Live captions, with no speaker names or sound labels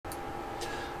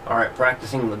Alright,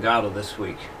 practicing legato this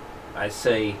week. I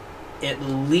say at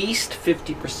least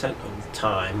 50% of the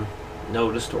time,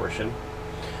 no distortion.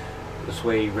 This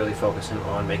way you're really focusing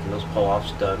on making those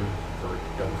pull-offs done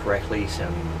correctly,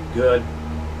 sounding good.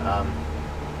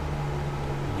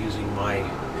 Using my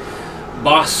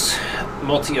Boss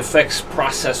multi-effects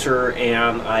processor,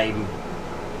 and I'm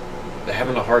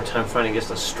having a hard time finding just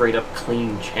a straight up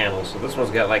clean channel. So this one's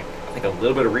got, like, I think a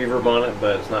little bit of reverb on it,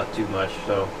 but it's not too much.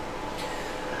 So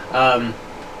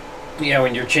yeah,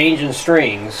 when you're changing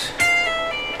strings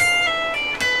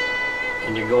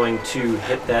and you're going to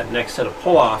hit that next set of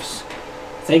pull-offs,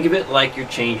 think of it like you're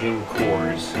changing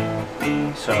chords.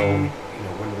 So, you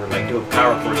know, when we're like doing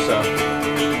power chord stuff,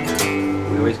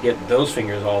 we always get those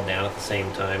fingers all down at the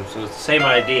same time. So it's the same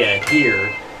idea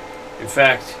here. In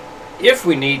fact, if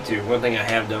we need to, one thing I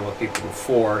have done with people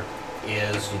before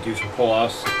is you do some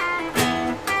pull-offs,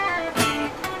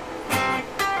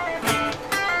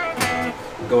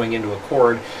 going into a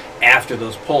chord after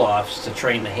those pull-offs to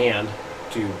train the hand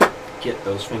to get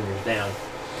those fingers down.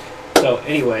 So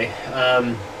anyway,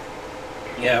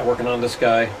 yeah, working on this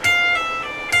guy.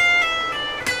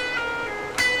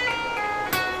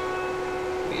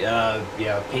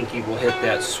 Yeah, pinky will hit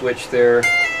that switch there,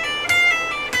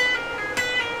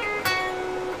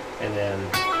 and then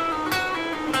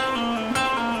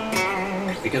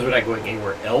because we're not going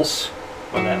anywhere else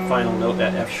on that final note,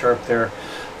 that F sharp there,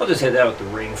 I'll just hit that with the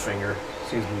ring finger.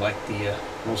 Seems like the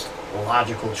most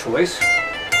logical choice.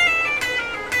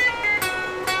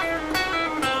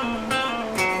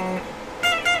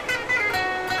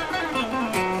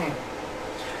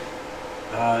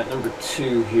 Number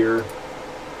 2 here.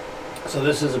 So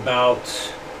this is about,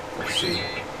 let's see.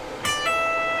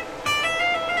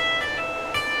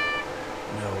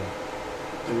 No,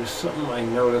 there was something I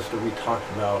noticed that we talked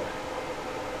about.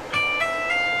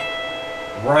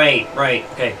 Right,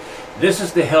 okay. This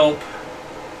is to help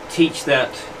teach that,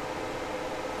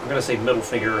 I'm going to say middle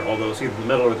finger, although it's either the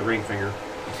middle or the ring finger.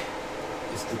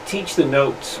 It's to teach the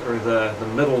notes, or the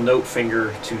middle note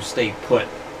finger, to stay put.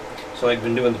 So I've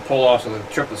been doing the pull-offs and the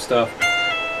triplet stuff.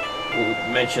 What we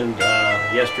mentioned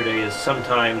yesterday is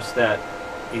sometimes that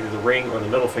either the ring or the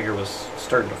middle finger was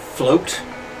starting to float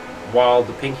while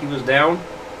the pinky was down,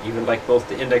 even like both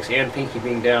the index and pinky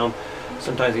being down.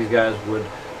 Sometimes these guys would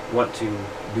want to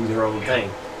do their own thing.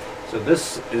 So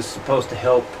this is supposed to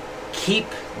help keep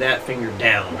that finger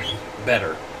down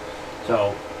better.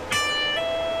 So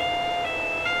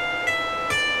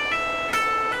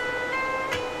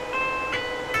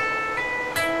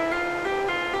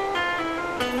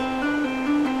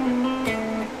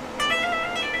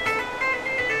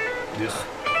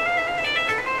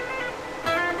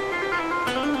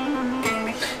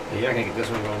yeah, I can't get this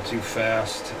one going too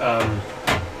fast. I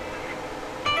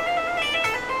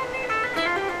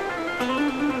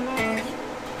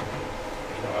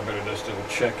better just double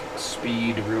check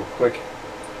speed real quick.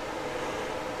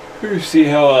 See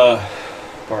how,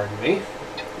 pardon me,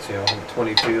 see how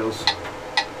 20 feels.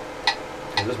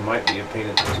 This might be a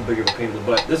pain, too big of a pain in the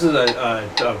butt. This is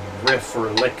a riff or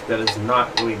a lick that is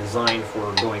not really designed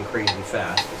for going crazy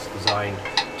fast. It's designed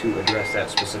to address that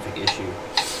specific issue.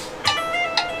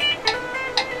 Okay.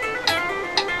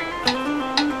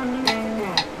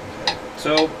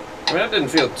 So, I mean, that didn't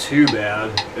feel too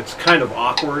bad. It's kind of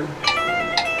awkward.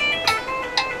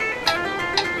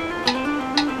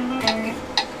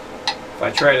 If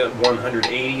I tried it at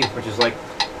 180, which is like,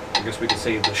 I guess we could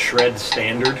say the shred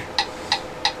standard,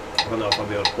 I don't know if I'll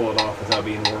be able to pull it off without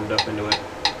being warmed up into it.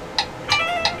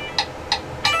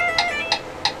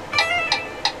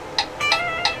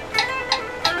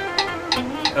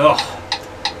 Ugh.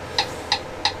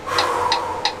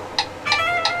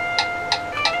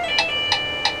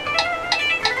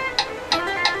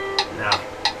 Now,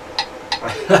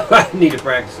 I need to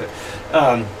practice it.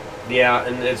 Yeah,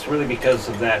 and it's really because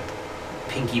of that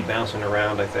pinky bouncing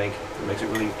around, I think. It makes it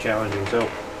really challenging. So,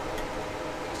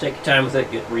 take your time with it,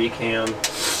 get where you can,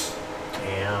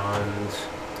 and let's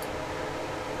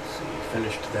see,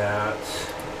 finished that,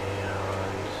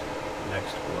 and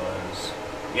next was,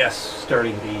 yes,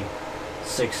 starting the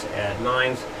 6 add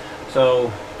 9s.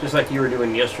 So, just like you were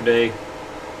doing yesterday,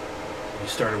 you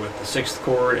started with the 6th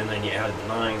chord, and then you added the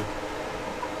 9.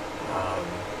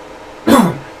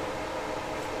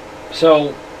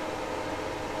 So,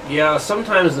 yeah,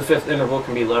 sometimes the 5th interval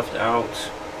can be left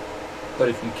out, but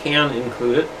if you can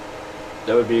include it,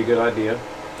 that would be a good idea.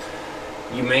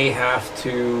 You may have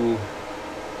to,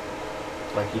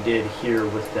 like you did here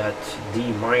with that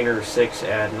D minor 6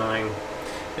 add 9,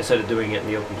 instead of doing it in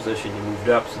the open position, you moved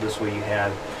up, so this way you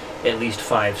had at least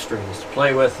 5 strings to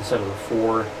play with instead of the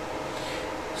 4.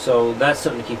 So that's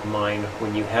something to keep in mind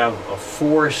when you have a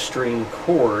 4-string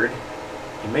chord.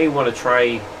 You may want to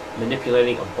try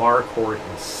manipulating a bar chord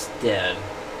instead.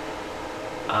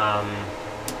 And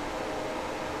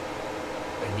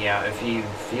yeah, if you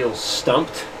feel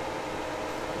stumped,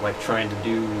 like trying to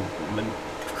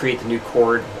create the new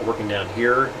chord working down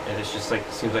here, and it's just like,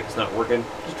 it seems like it's not working,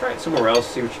 just try it somewhere else,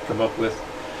 see what you come up with.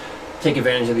 Take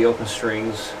advantage of the open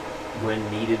strings when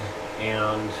needed,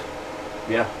 and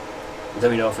yeah, let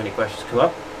me know if any questions come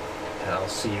up, and I'll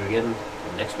see you again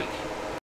next week.